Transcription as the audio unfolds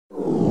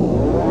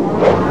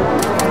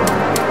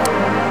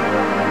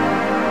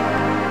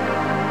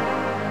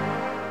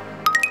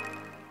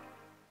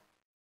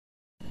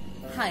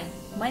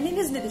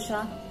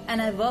Natasha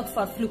and I work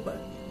for Flooper.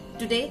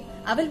 Today,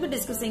 I will be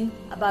discussing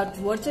about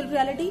virtual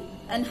reality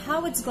and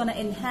how it's gonna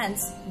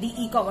enhance the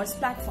e-commerce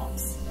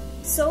platforms.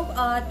 So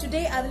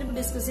today I will be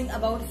discussing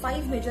about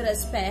 5 major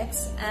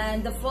aspects,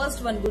 and the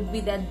first one would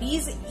be that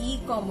these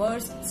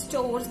e-commerce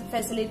stores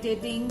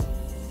facilitating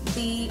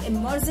the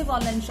immersive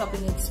online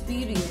shopping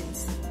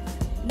experience.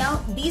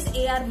 Now, these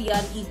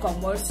AR/VR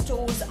e-commerce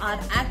stores are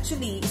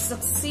actually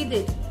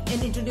succeeded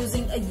in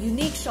introducing a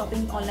unique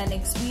shopping online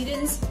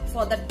experience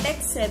for the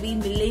tech-savvy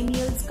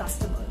millennials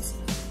customers.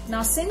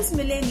 Now, since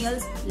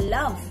millennials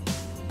love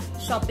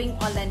shopping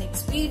online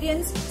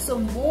experience, so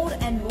more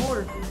and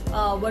more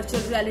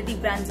virtual reality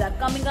brands are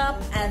coming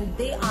up, and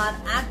they are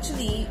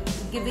actually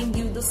giving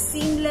you the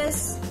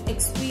seamless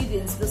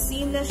experience, the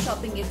seamless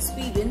shopping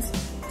experience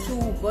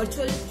through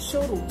virtual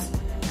showrooms.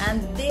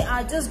 And they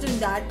are just doing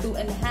that to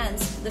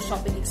enhance the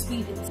shopping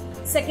experience.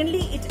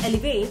 Secondly, it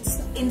elevates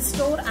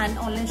in-store and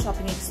online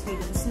shopping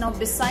experience. Now,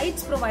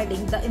 besides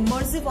providing the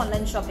immersive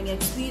online shopping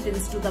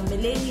experience to the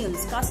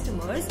millennials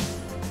customers,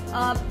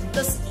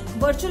 this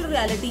virtual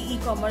reality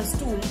e-commerce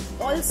tool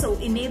also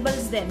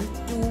enables them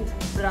to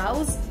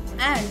browse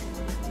and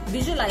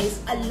visualize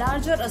a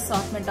larger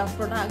assortment of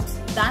products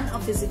than a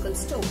physical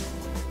store.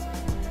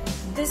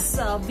 This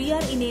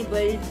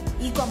VR-enabled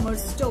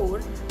e-commerce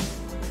store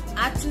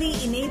actually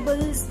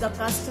enables the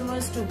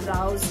customers to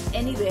browse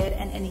anywhere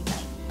and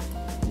anytime.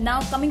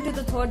 Now, coming to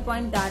the third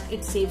point, that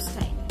it saves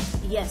time.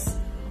 Yes,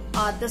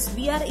 this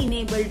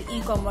VR-enabled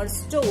e-commerce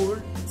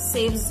store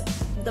saves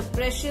the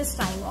precious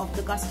time of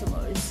the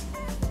customers.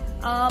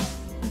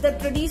 The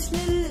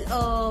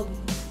traditional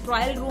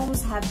trial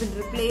rooms have been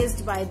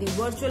replaced by the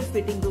virtual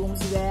fitting rooms,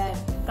 where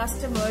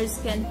customers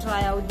can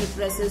try out the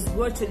dresses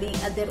virtually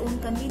at their own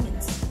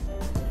convenience.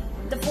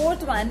 The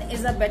fourth one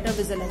is a better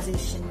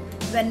visualization.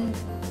 When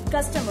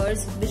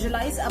customers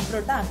visualize a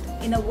product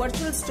in a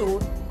virtual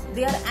store,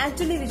 they are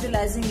actually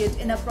visualizing it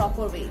in a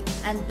proper way,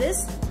 and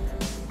this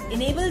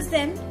enables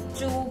them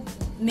to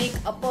make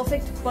a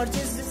perfect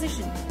purchase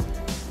decision.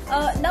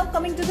 Now,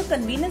 coming to the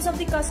convenience of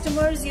the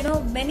customers,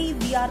 many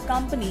VR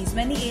companies,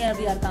 many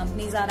AR/VR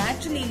companies are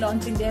actually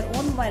launching their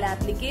own mobile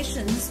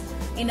applications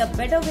in a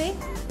better way,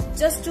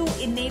 just to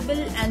enable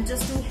and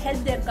just to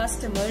help their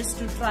customers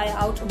to try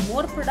out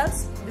more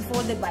products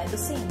before they buy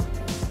the same.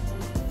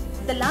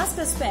 The last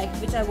aspect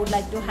which I would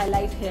like to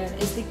highlight here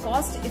is the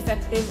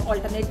cost-effective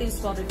alternatives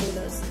for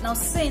retailers. Now,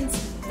 since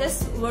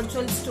this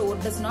virtual store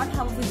does not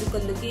have a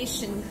physical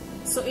location,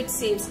 so it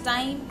saves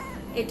time.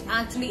 It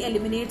actually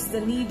eliminates the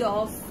need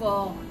of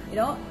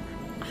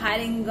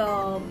hiring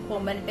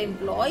permanent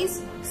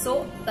employees.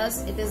 So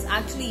thus it is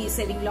actually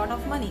saving a lot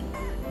of money.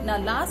 Now,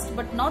 last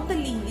but not the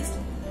least,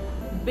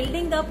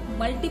 building up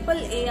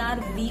multiple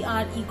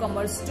AR/VR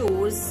e-commerce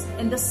stores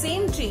in the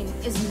same chain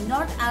is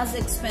not as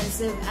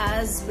expensive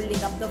as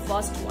building up the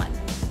first one.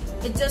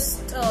 It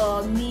just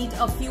needs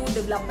a few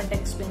development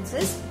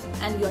expenses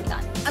and you're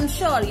done. I'm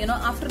sure,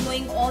 after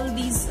knowing all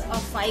these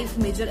 5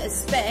 major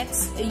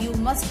aspects, you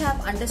must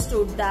have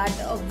understood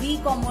that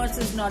e-commerce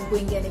is not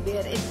going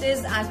anywhere. It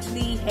is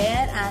actually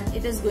here and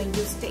it is going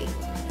to stay.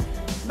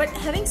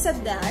 But having said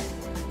that,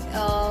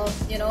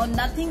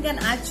 nothing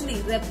can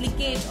actually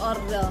replicate or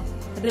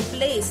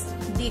replace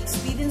the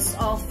experience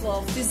of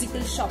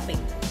physical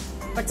shopping.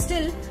 But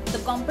still, the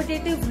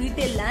competitive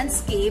retail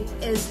landscape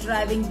is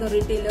driving the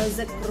retailers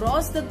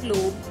across the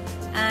globe,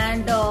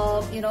 and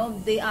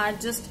they are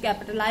just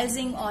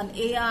capitalizing on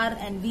AR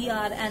and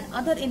VR and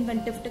other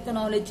inventive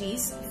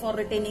technologies for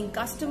retaining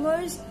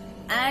customers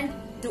and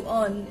to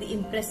earn the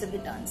impressive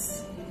returns.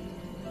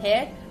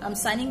 Here, I'm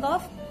signing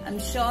off. I'm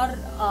sure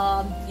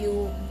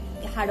you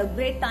had a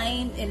great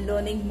time in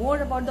learning more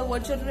about the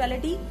virtual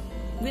reality.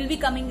 We'll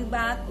be coming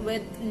back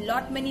with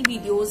many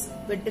videos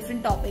with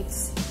different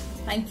topics.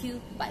 Thank you.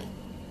 Bye.